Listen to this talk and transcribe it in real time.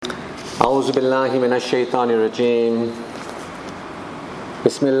أعوذ بالله من الشيطان الرجيم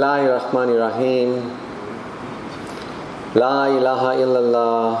بسم الله الرحمن الرحيم لا إله إلا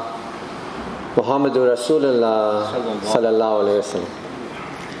الله محمد رسول الله صلى الله عليه وسلم.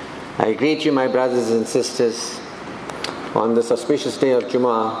 I greet you, my brothers and sisters, on this auspicious day of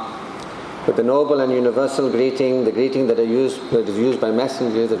Jumu'ah with the noble and universal greeting, the greeting that is used by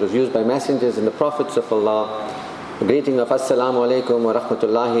messengers and the prophets of Allah, the greeting of Assalamu alaikum wa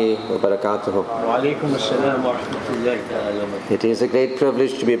rahmatullahi wa barakatuhu. Wa alaikum assalam wa rahmatullahi. It is a great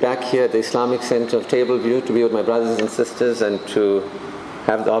privilege to be back here at the Islamic Center of Tableview, to be with my brothers and sisters and to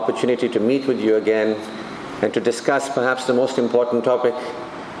have the opportunity to meet with you again and to discuss perhaps the most important topic,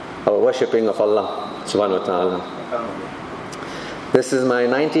 our worshipping of Allah subhanahu wa ta'ala. This is my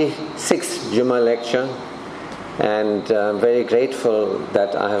 96th Jumu'ah lecture, and I'm very grateful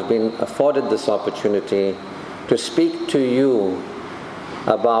that I have been afforded this opportunity to speak to you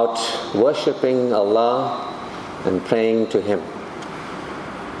about worshipping Allah and praying to Him.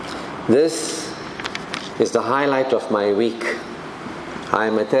 This is the highlight of my week. I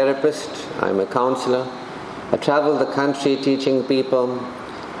am a therapist, I am a counselor. I travel the country teaching people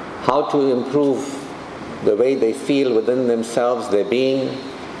how to improve the way they feel within themselves, their being,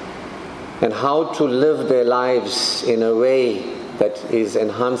 and how to live their lives in a way that is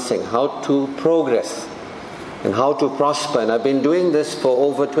enhancing, how to progress and how to prosper. And I've been doing this for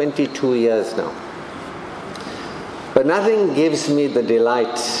over 22 years now. But nothing gives me the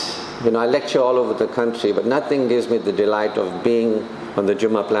delight, I lecture all over the country, but nothing gives me the delight of being on the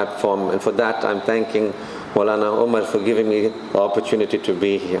Jumu'ah platform, and for that I'm thanking Maulana Umar for giving me the opportunity to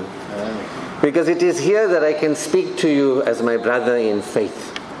be here. Because it is here that I can speak to you as my brother in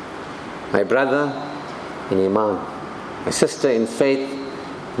faith, my brother in Iman, my sister in faith,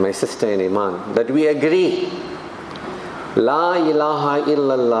 my sister in Iman, that we agree, La ilaha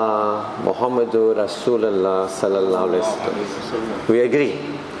illallah Muhammadur Rasulullah sallallahu alaihi wasallam. We agree.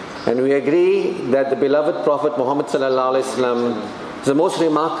 And we agree that the beloved Prophet Muhammad sallallahu alaihi wasallam is the most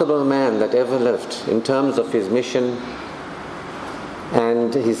remarkable man that ever lived in terms of his mission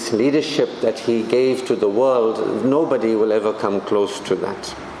and his leadership that he gave to the world. Nobody will ever come close to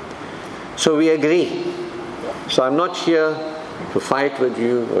that. So we agree. So I'm not here to fight with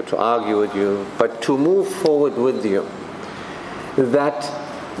you or to argue with you, but to move forward with you. That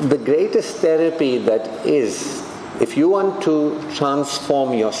the greatest therapy that is, if you want to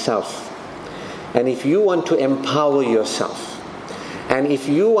transform yourself, and if you want to empower yourself, and if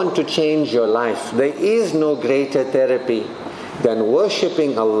you want to change your life, there is no greater therapy than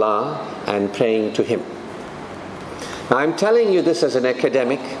worshipping Allah and praying to Him. Now, I'm telling you this as an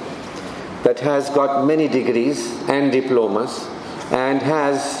academic that has got many degrees and diplomas and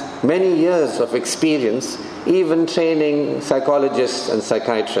has many years of experience, even training psychologists and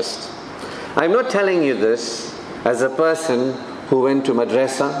psychiatrists. I'm not telling you this as a person who went to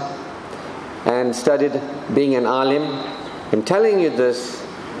madrasa and studied being an alim. I'm telling you this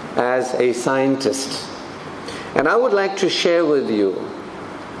as a scientist. And I would like to share with you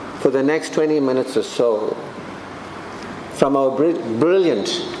for the next 20 minutes or so from our brilliant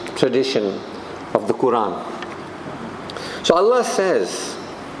tradition of the Quran. So Allah says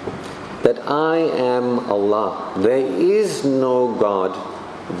that I am Allah. There is no God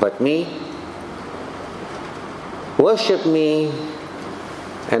but me. Worship me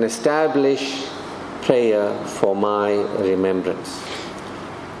and establish prayer for my remembrance.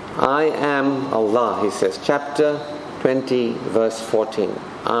 I am Allah, He says, chapter 20, verse 14.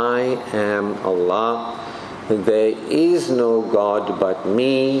 I am Allah. There is no God but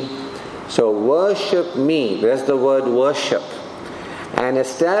me. So worship me. There's the word worship. And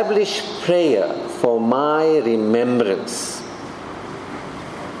establish prayer for my remembrance.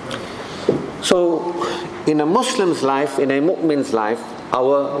 So in a Muslim's life, in a mu'min's life,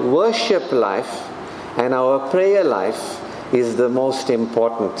 our worship life and our prayer life is the most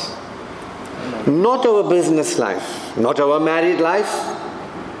important. Not our business life, not our married life,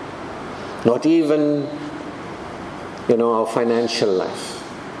 not even, our financial life.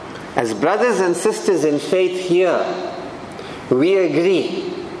 As brothers and sisters in faith here, we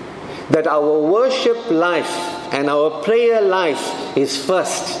agree that our worship life and our prayer life is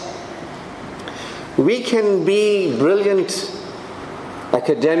first. We can be brilliant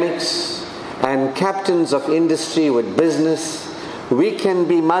academics and captains of industry with business. We can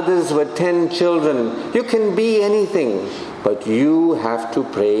be mothers with 10 children. You can be anything, but you have to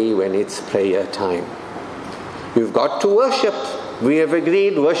pray when it's prayer time. You've got to worship. We have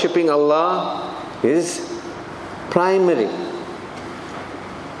agreed worshipping Allah is primary.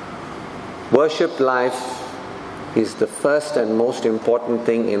 Worship life is the first and most important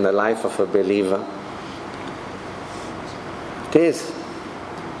thing in the life of a believer. It is.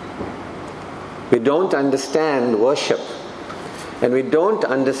 We don't understand worship, and we don't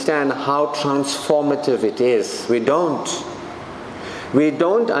understand how transformative it is. We don't. We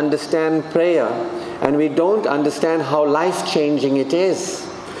don't understand prayer, and we don't understand how life-changing it is.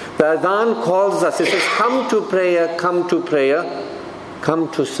 The adhan calls us, it says, come to prayer, come to prayer,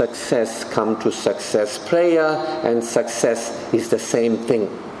 come to success, come to success. Prayer and success is the same thing.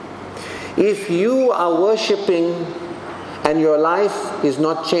 If you are worshipping and your life is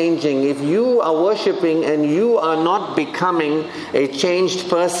not changing, if you are worshipping and you are not becoming a changed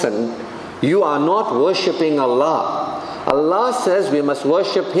person, you are not worshipping Allah. Allah says we must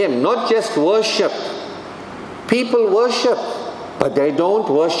worship Him, not just worship. People worship, but they don't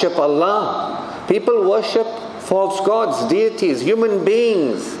worship Allah. People worship false gods, deities, human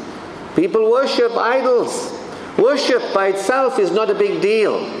beings. People worship idols. Worship by itself is not a big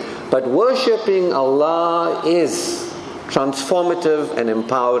deal, but worshipping Allah is transformative and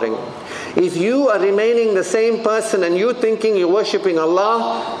empowering. If you are remaining the same person and you thinking you're worshipping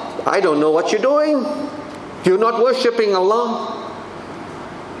Allah, I don't know what you're doing. You're not worshipping Allah.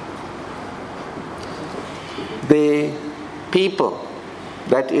 The people,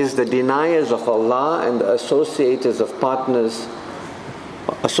 that is the deniers of Allah and the associators of partners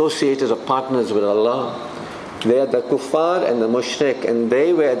with Allah, they are the kuffar and the mushrik, and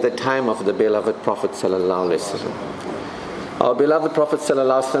they were at the time of the beloved Prophet ﷺ. Our beloved Prophet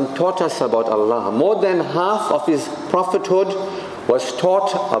ﷺ taught us about Allah. More than half of his prophethood was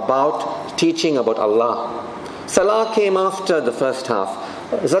taught about teaching about Allah. Salah came after the first half.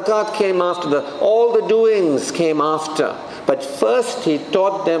 Zakat came after, all the doings came after. But first he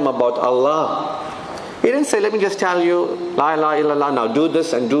taught them about Allah. He didn't say, let me just tell you, la ilaha illallah, now do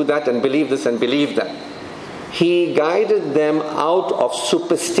this and do that and believe this and believe that. He guided them out of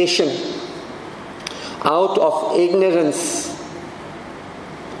superstition, out of ignorance,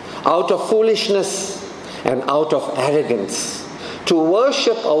 out of foolishness, and out of arrogance. To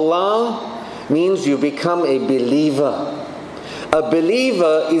worship Allah means you become a believer. A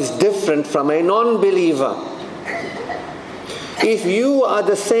believer is different from a non-believer. If you are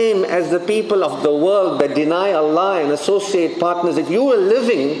the same as the people of the world that deny Allah and associate partners, if you are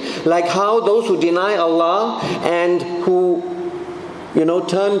living like how those who deny Allah and who,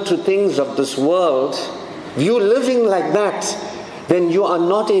 turn to things of this world, if you're living like that, then you are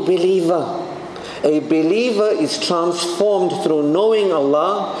not a believer. A believer is transformed through knowing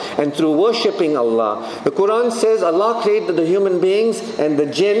Allah and through worshipping Allah. The Quran says Allah created the human beings and the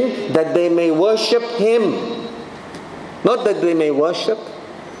jinn that they may worship Him. Not that they may worship,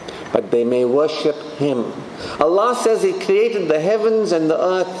 but they may worship Him. Allah says He created the heavens and the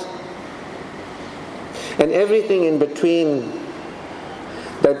earth and everything in between,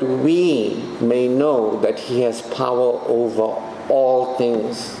 that we may know that He has power over all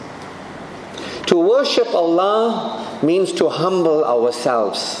things. To worship Allah means to humble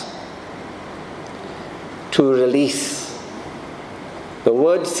ourselves, to release. The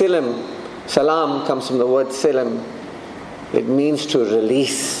word salam comes from the word silam. It means to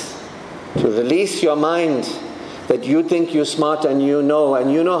release your mind, that you think you're smart and you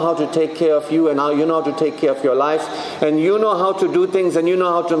know how to take care of you, and you know how to take care of your life, and you know how to do things, and you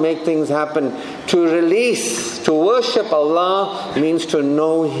know how to make things happen. To release, to worship Allah means to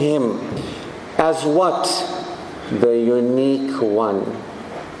know Him as what? The unique one.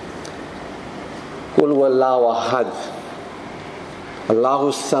 Qul wallahu ahad,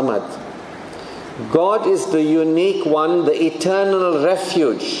 Allahu samad. God is the unique one, the eternal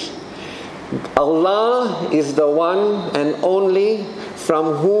refuge. Allah is the one and only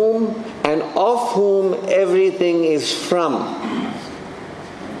from whom and of whom everything is from.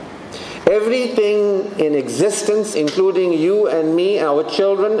 Everything in existence, including you and me, our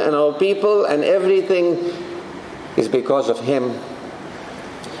children and our people, and everything is because of Him.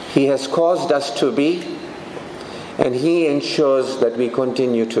 He has caused us to be, and He ensures that we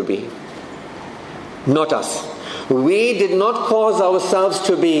continue to be. Not us. We did not cause ourselves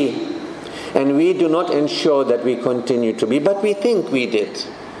to be, and we do not ensure that we continue to be, but we think we did.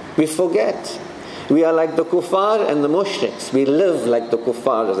 We forget. We are like the kuffar and the mushriks. We live like the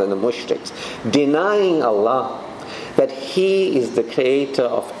kuffars and the mushriks, denying Allah, that He is the creator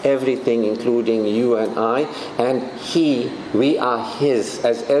of everything, including you and I, and we are His,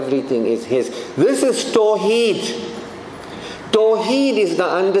 as everything is His. This is Tawheed. Tawheed is the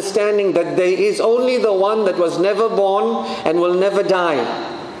understanding that there is only the one that was never born and will never die.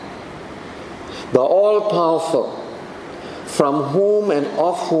 The all-powerful, from whom and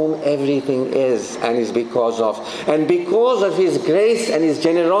of whom everything is and is because of. And because of His grace and His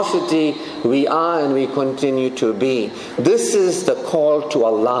generosity, we are and we continue to be. This is the call to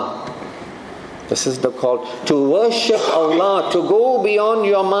Allah. This is the call to worship Allah, to go beyond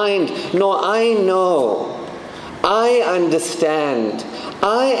your mind. No, I know. I understand.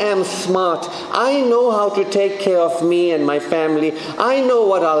 I am smart. I know how to take care of me and my family. I know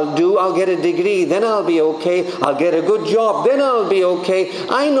what I'll do. I'll get a degree, then I'll be okay. I'll get a good job, then I'll be okay.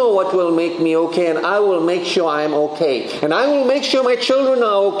 I know what will make me okay, and I will make sure I'm okay. And I will make sure my children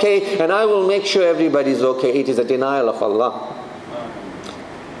are okay, and I will make sure everybody's okay. It is a denial of Allah.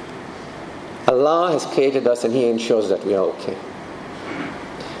 Allah has created us and He ensures that we are okay.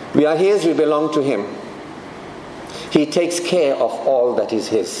 We are His, we belong to Him. He takes care of all that is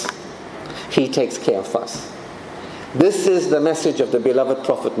His. He takes care of us. This is the message of the beloved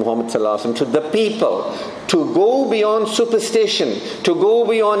Prophet Muhammad ﷺ to the people, to go beyond superstition, to go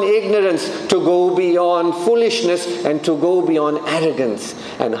beyond ignorance, to go beyond foolishness, and to go beyond arrogance,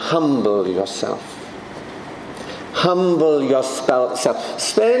 and humble yourself. Humble yourself.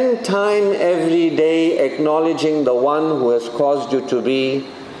 Spend time every day acknowledging the one who has caused you to be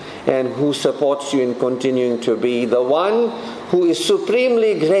and who supports you in continuing to be. The one who is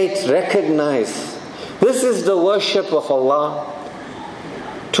supremely great, recognize. This is the worship of Allah.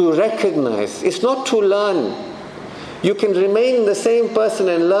 To recognize. It's not to learn. You can remain the same person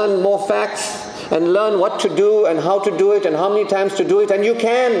and learn more facts and learn what to do and how to do it and how many times to do it, and you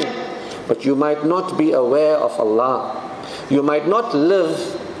can. But you might not be aware of Allah. You might not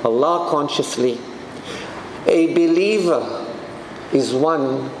live Allah consciously. A believer is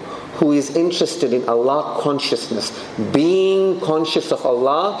one who is interested in Allah consciousness, being conscious of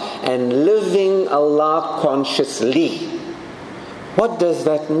Allah and living Allah consciously. What does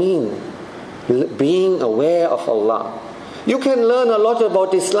that mean? Being aware of Allah. You can learn a lot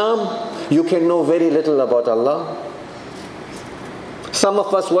about Islam. You can know very little about Allah. Some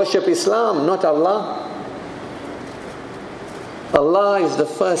of us worship Islam, not Allah. Allah is the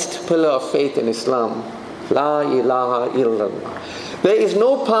first pillar of faith in Islam. La ilaha illallah. There is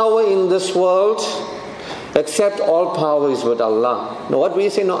no power in this world except all power is with Allah. Now what do you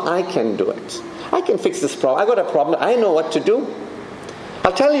say? No, I can do it. I can fix this problem. I got a problem. I know what to do.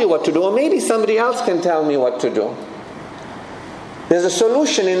 I'll tell you what to do. Or maybe somebody else can tell me what to do. There's a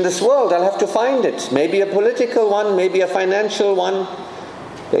solution in this world. I'll have to find it. Maybe a political one, maybe a financial one.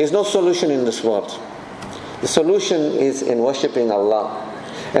 There is no solution in this world. The solution is in worshipping Allah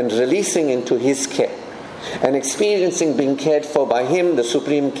and releasing into His care and experiencing being cared for by Him, the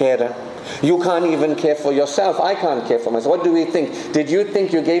supreme carer. You can't even care for yourself. I can't care for myself. What do we think? Did you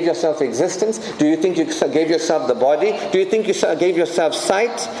think you gave yourself existence? Do you think you gave yourself the body? Do you think you gave yourself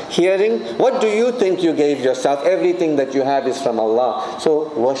sight, hearing? What do you think you gave yourself? Everything that you have is from Allah.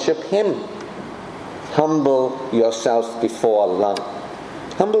 So worship Him. Humble yourself before Allah.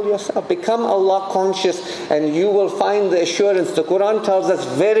 Humble yourself. Become Allah conscious and you will find the assurance. The Quran tells us,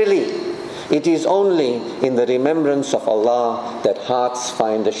 verily, it is only in the remembrance of Allah that hearts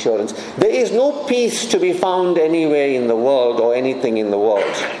find assurance. There is no peace to be found anywhere in the world or anything in the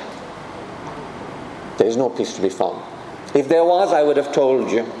world. There is no peace to be found. If there was, I would have told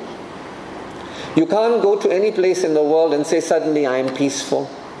you. You can't go to any place in the world and say, suddenly I am peaceful.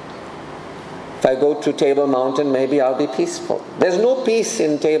 If I go to Table Mountain, maybe I'll be peaceful. There's no peace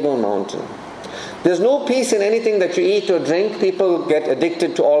in Table Mountain. There's no peace in anything that you eat or drink. People get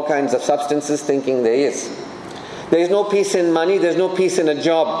addicted to all kinds of substances thinking there is. There is no peace in money. There's no peace in a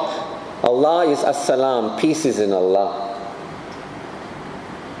job. Allah is as-salam. Peace is in Allah.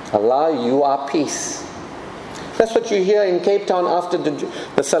 Allah, you are peace. That's what you hear in Cape Town after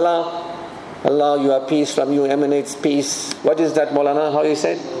the salah. Allah, you are peace. From you emanates peace. What is that, Maulana? How you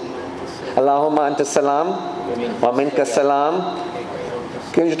said? Allahumma anta salam wa minka salam.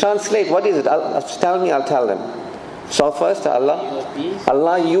 Can you translate? What is it? Tell me, I'll tell them. So first,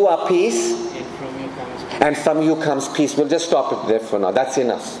 Allah, you are peace, and from you comes peace. We'll just stop it there for now. That's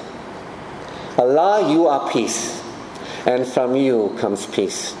enough. Allah, you are peace, and from you comes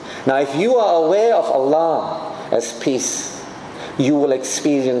peace. Now, if you are aware of Allah as peace, you will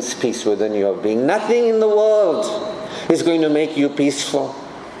experience peace within your being. Nothing in the world is going to make you peaceful.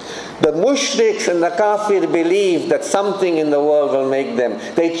 The mushriks and the kafir believe that something in the world will make them.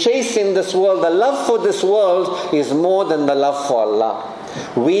 They chase in this world. The love for this world is more than the love for Allah.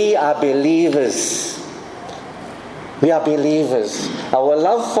 We are believers. We are believers. Our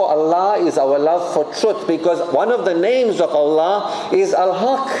love for Allah is our love for truth, because one of the names of Allah is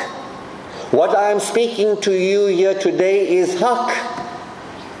Al-Haq. What I am speaking to you here today is Haq.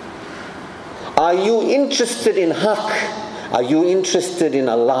 Are you interested in Haq? Are you interested in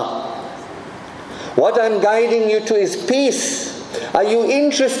Allah? What I'm guiding you to is peace. Are you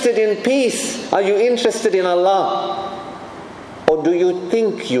interested in peace? Are you interested in Allah? Or do you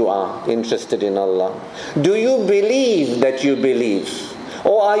think you are interested in Allah? Do you believe that you believe?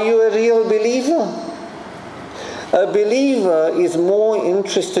 Or are you a real believer? A believer is more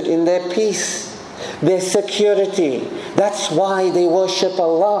interested in their peace, their security. That's why they worship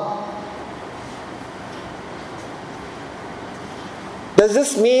Allah. Does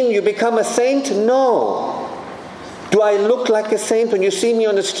this mean you become a saint? No. Do I look like a saint? When you see me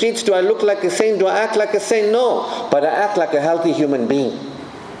on the streets, do I look like a saint? Do I act like a saint? No. But I act like a healthy human being.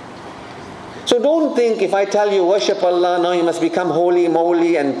 So don't think if I tell you worship Allah, now you must become holy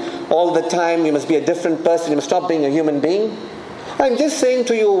moly and all the time you must be a different person, you must stop being a human being. I'm just saying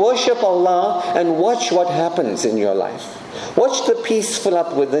to you, worship Allah and watch what happens in your life. Watch the peace fill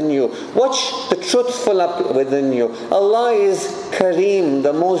up within you. Watch the truth fill up within you. Allah is Kareem,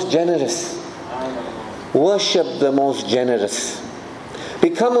 the most generous. Worship the most generous.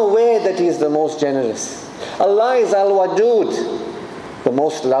 Become aware that He is the most generous. Allah is Al-Wadud, the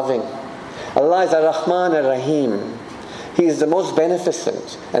most loving. Allah is Ar-Rahman Ar-Rahim. He is the most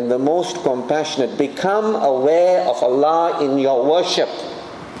beneficent and the most compassionate. Become aware of Allah in your worship,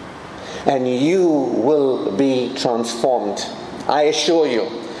 and you will be transformed. I assure you.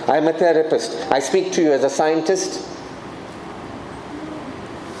 I'm a therapist. I speak to you as a scientist.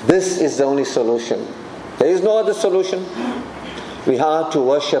 This is the only solution. There is no other solution. We are to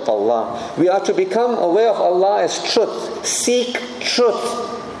worship Allah. We are to become aware of Allah as truth. Seek truth.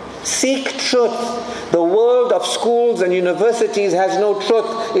 Seek truth. The world of schools and universities has no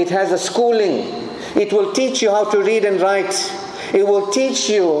truth. It has a schooling. It will teach you how to read and write. It will teach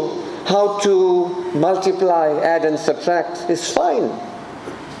you how to multiply, add and subtract. It's fine.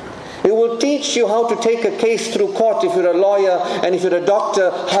 It will teach you how to take a case through court if you're a lawyer, and if you're a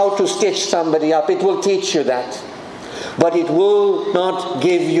doctor, how to stitch somebody up. It will teach you that. But it will not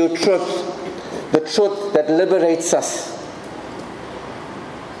give you truth. The truth that liberates us.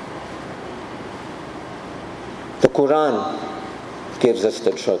 The Quran gives us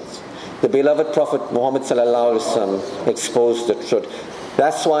the truth. The beloved Prophet Muhammad sallallahu alaihi wasallam exposed the truth.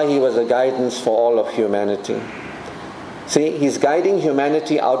 That's why he was a guidance for all of humanity. See, he's guiding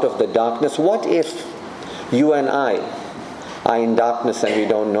humanity out of the darkness. What if you and I are in darkness and we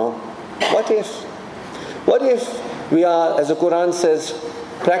don't know? What if? What if we are, as the Quran says,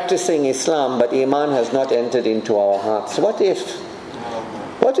 practicing Islam, but Iman has not entered into our hearts? What if?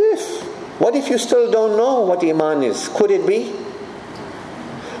 What if? What if you still don't know what Iman is? Could it be?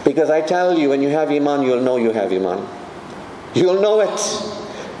 Because I tell you, when you have Iman, you'll know you have Iman. You'll know it.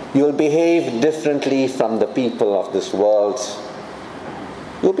 You'll behave differently from the people of this world.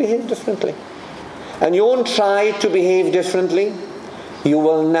 You'll behave differently. And you won't try to behave differently. You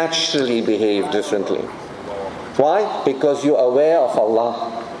will naturally behave differently. Why? Because you're aware of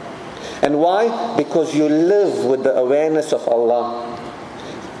Allah. And why? Because you live with the awareness of Allah.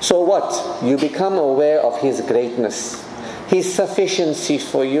 So what? You become aware of His greatness, His sufficiency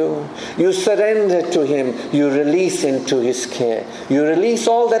for you. You surrender to Him. You release into His care. You release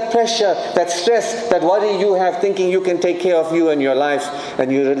all that pressure, that stress, that worry you have thinking you can take care of you and your life.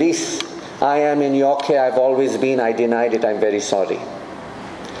 And you release, I am in your care. I've always been. I denied it. I'm very sorry.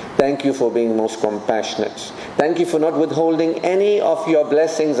 Thank you for being most compassionate. Thank you for not withholding any of your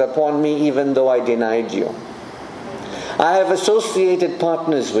blessings upon me, even though I denied you. I have associated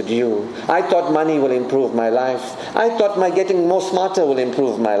partners with you. I thought money will improve my life. I thought my getting more smarter will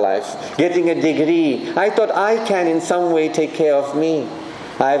improve my life. Getting a degree. I thought I can in some way take care of me.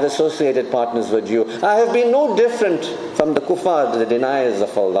 I have associated partners with you. I have been no different from the kuffar, the deniers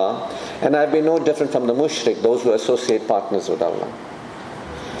of Allah. And I have been no different from the mushrik, those who associate partners with Allah.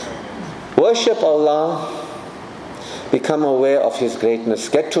 Worship Allah. Become aware of His greatness.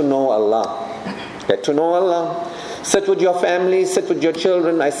 Get to know Allah. Get to know Allah. Sit with your family, sit with your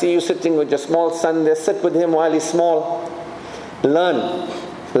children. I see you sitting with your small son there. Sit with him while he's small. Learn.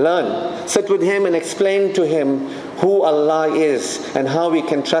 Learn. Sit with him and explain to him who Allah is and how we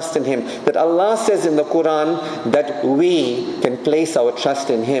can trust in Him. That Allah says in the Quran that we can place our trust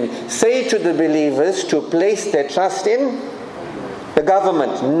in Him. Say to the believers to place their trust in the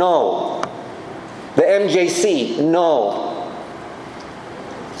government. No. The MJC. No.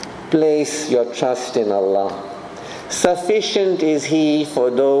 Place your trust in Allah. Sufficient is He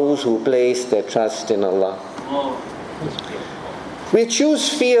for those who place their trust in Allah. We choose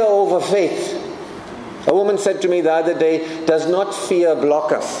fear over faith. A woman said to me the other day, does not fear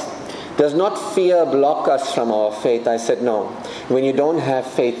block us? Does not fear block us from our faith? I said, no. When you don't have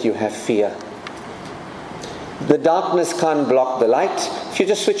faith, you have fear. The darkness can't block the light. If you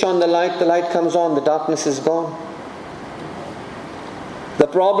just switch on the light comes on, the darkness is gone. The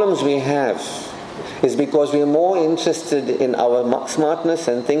problems we have is because we are more interested in our smartness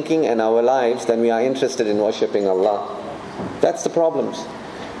and thinking and our lives than we are interested in worshipping Allah. That's the problems.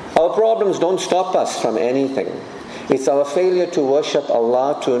 Our problems don't stop us from anything. It's our failure to worship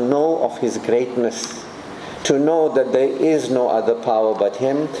Allah, to know of His greatness, to know that there is no other power but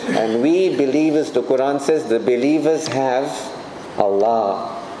Him. And we believers, the Quran says, the believers have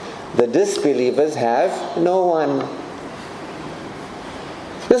Allah. The disbelievers have no one.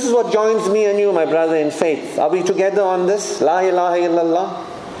 This is what joins me and you, my brother in faith. Are we together on this? La ilaha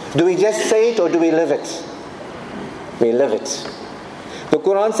illallah. Do we just say it or do we live it? We live it. The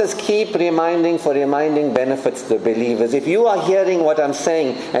Quran says, keep reminding, for reminding benefits the believers. If you are hearing what I'm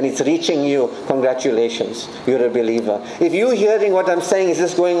saying and it's reaching you, congratulations, you're a believer. If you're hearing what I'm saying, is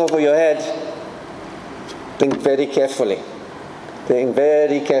this going over your head? Think very carefully. Think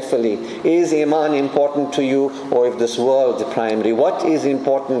very carefully. Is Iman important to you, or if this world is primary? What is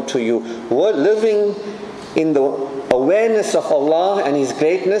important to you? We're living in the awareness of Allah and His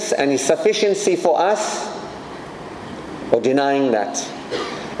greatness and His sufficiency for us, or denying that,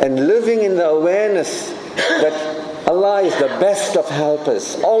 and living in the awareness that Allah is the best of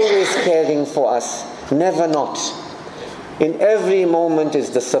helpers, always caring for us, never not. In every moment is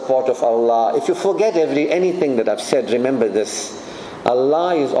the support of Allah. If you forget anything that I've said, remember this: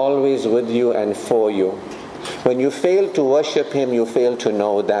 Allah is always with you and for you. When you fail to worship Him, you fail to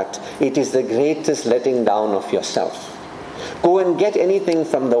know that it is the greatest letting down of yourself. Go and get anything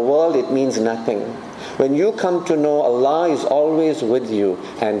from the world, it means nothing. When you come to know Allah is always with you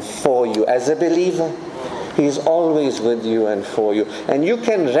and for you, as a believer, He is always with you and for you, and you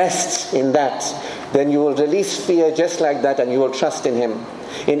can rest in that, then you will release fear just like that, and you will trust in Him.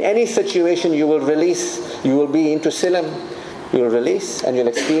 In any situation you will release, you will be into silam, you will release and you'll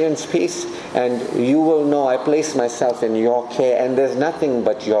experience peace, and you will know, I place myself in your care, and there's nothing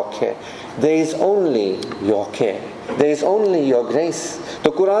but your care. There is only your care. There is only your grace.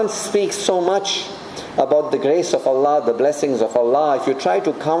 The Quran speaks so much about the grace of Allah, the blessings of Allah. If you try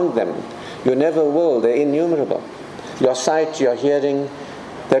to count them, you never will. They're innumerable. Your sight, your hearing,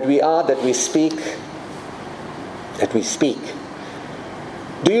 that we are, that we speak, that we speak.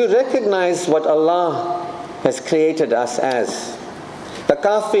 Do you recognize what Allah has created us as? The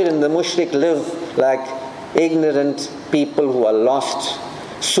kafir and the mushrik live like ignorant people who are lost,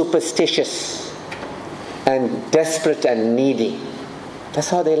 superstitious, and desperate and needy. That's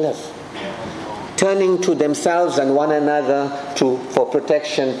how they live. Turning to themselves and one another for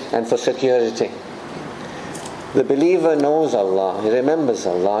protection and for security. The believer knows Allah, he remembers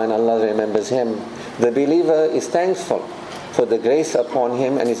Allah, and Allah remembers him. The believer is thankful for the grace upon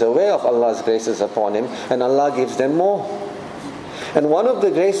him and is aware of Allah's graces upon him, and Allah gives them more. And one of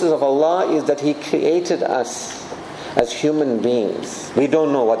the graces of Allah is that He created us as human beings. We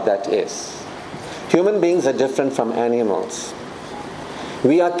don't know what that is. Human beings are different from animals.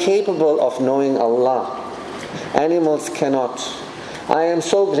 We are capable of knowing Allah. Animals cannot. I am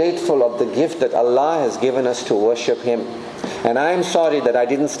so grateful of the gift that Allah has given us to worship Him. And I am sorry that I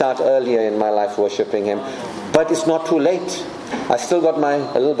didn't start earlier in my life worshipping Him. But it's not too late. I still got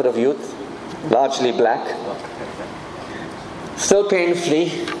a little bit of youth, largely black. Still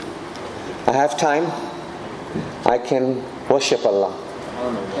pain-free. I have time. I can worship Allah.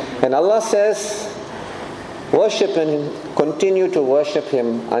 And Allah says, worship Him, continue to worship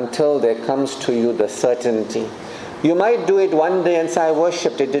Him until there comes to you the certainty. You might do it one day and say, I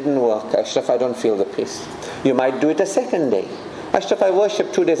worshipped, it didn't work. Ashraf, I don't feel the peace. You might do it a second day. Ashraf, I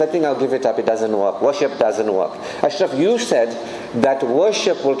worshipped 2 days, I think I'll give it up, it doesn't work. Worship doesn't work. Ashraf, you said that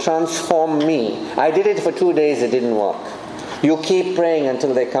worship will transform me. I did it for 2 days, it didn't work. You keep praying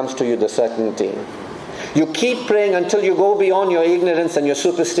until there comes to you the certainty. You keep praying until you go beyond your ignorance and your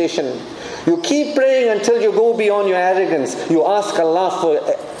superstition. You keep praying until you go beyond your arrogance. You ask Allah for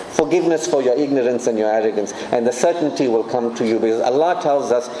forgiveness for your ignorance and your arrogance, and the certainty will come to you, because Allah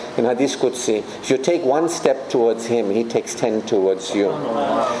tells us in Hadith Qudsi, if you take one step towards Him, He takes 10 towards you.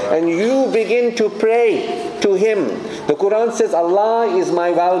 And you begin to pray to Him. The Quran says, Allah is my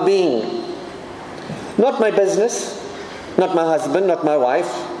well-being. Not my business, not my husband, not my wife,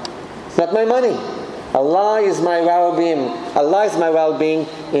 not my money. Allah is my well-being. Allah is my well-being.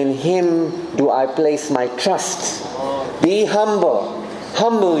 In Him do I place my trust. Be humble.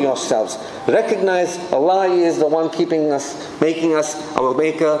 Humble yourselves. Recognize Allah is the one keeping us, making us our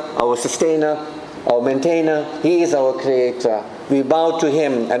maker, our sustainer, our maintainer. He is our creator. We bow to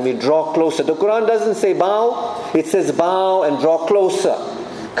Him and we draw closer. The Quran doesn't say bow. It says bow and draw closer.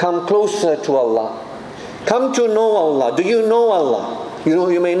 Come closer to Allah. Come to know Allah. Do you know Allah?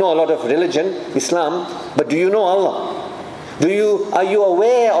 You may know a lot of religion, Islam, but do you know Allah? Are you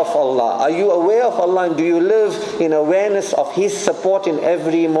aware of Allah? Are you aware of Allah, and do you live in awareness of His support in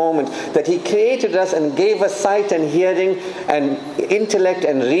every moment? That He created us and gave us sight and hearing and intellect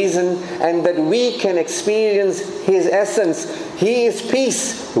and reason, and that we can experience His essence. He is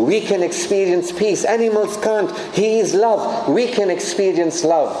peace. We can experience peace. Animals can't. He is love. We can experience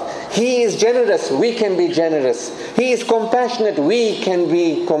love. He is generous. We can be generous. He is compassionate. We can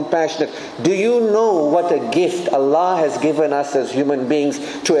be compassionate. Do you know what a gift Allah has given us as human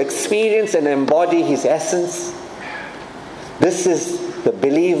beings to experience and embody His essence? This is, the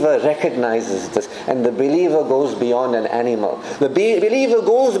believer recognizes this, and the believer goes beyond an animal. The believer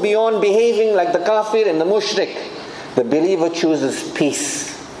goes beyond behaving like the kafir and the mushrik. The believer chooses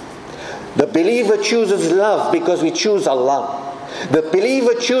peace. The believer chooses love because we choose Allah. The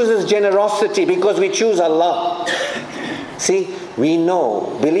believer chooses generosity because we choose Allah. See, we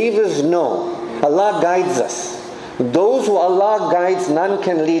know, believers know, Allah guides us. Those who Allah guides, none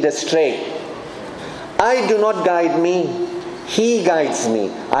can lead astray. I do not guide me, He guides me.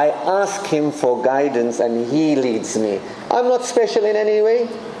 I ask Him for guidance and He leads me. I'm not special in any way.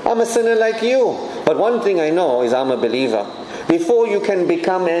 I'm a sinner like you. But one thing I know is I'm a believer. Before you can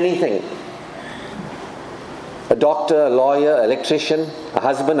become anything, a doctor, a lawyer, electrician, a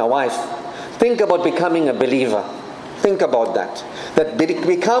husband, a wife, think about becoming a believer. Think about that. That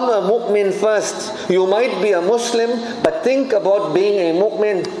become a mu'min first. You might be a Muslim, but think about being a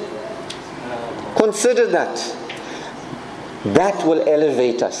mu'min. Consider that. That will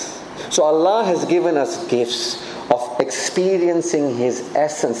elevate us. So Allah has given us gifts of experiencing His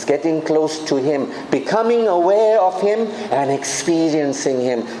essence, getting close to Him, becoming aware of Him and experiencing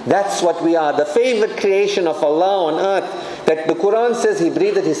Him. That's what we are. The favorite creation of Allah on earth. That the Quran says He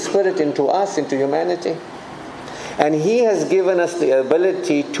breathed His Spirit into us, into humanity. And He has given us the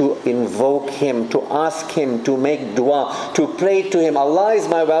ability to invoke Him, to ask Him, to make dua, to pray to Him. Allah is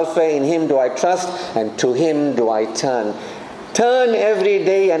my welfare, in Him do I trust, and to Him do I turn. Turn every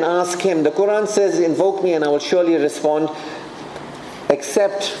day and ask Him. The Quran says, invoke me and I will surely respond,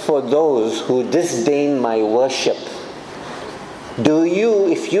 except for those who disdain my worship.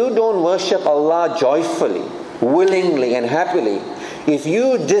 If you don't worship Allah joyfully, willingly and happily, if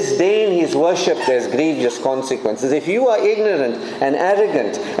you disdain His worship, there's grievous consequences. If you are ignorant and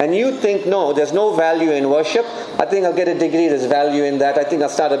arrogant and you think, no, there's no value in worship, I think I'll get a degree, there's value in that. I think I'll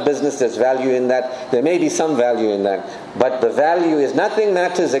start a business, there's value in that. There may be some value in that. But the value is, nothing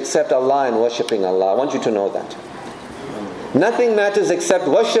matters except Allah and worshipping Allah. I want you to know that. Nothing matters except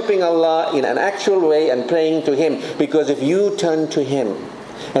worshipping Allah in an actual way and praying to Him. Because if you turn to Him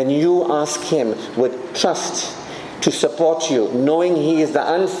and you ask Him with trust to support you, knowing He is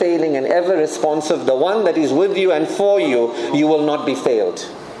the unfailing and ever responsive, the one that is with you and for you, you will not be failed.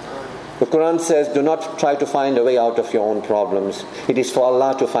 The Quran says, do not try to find a way out of your own problems. It is for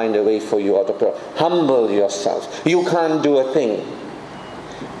Allah to find a way for you out of problems. Humble yourself. You can't do a thing.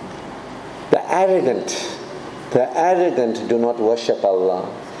 The arrogant do not worship Allah.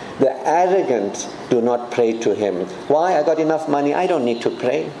 The arrogant do not pray to Him. Why? I got enough money, I don't need to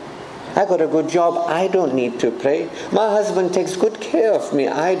pray. I got a good job, I don't need to pray. My husband takes good care of me,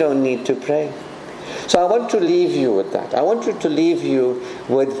 I don't need to pray. So I want to leave you with that. I want you to leave you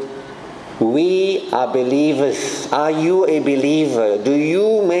with, we are believers. Are you a believer?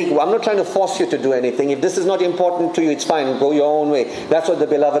 I'm not trying to force you to do anything. If this is not important to you, it's fine, go your own way. That's what the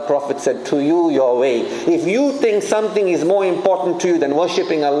beloved Prophet said, to you your way. If you think something is more important to you than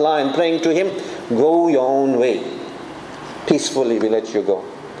worshipping Allah and praying to Him, go your own way. Peacefully we let you go.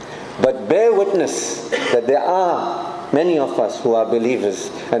 But bear witness that there are many of us who are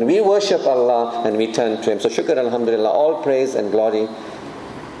believers, and we worship Allah and we turn to Him. So shukr, alhamdulillah, all praise and glory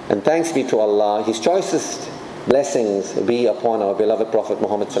and thanks be to Allah. His choicest blessings be upon our beloved Prophet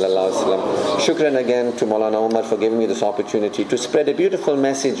Muhammad sallallahu alaihi wasallam. Shukran again to Maulana Umar for giving me this opportunity to spread a beautiful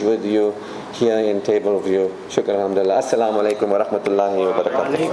message with you here in Tableview. Shukran, alhamdulillah. Assalamu alaikum wa rahmatullahi wa barakatuh.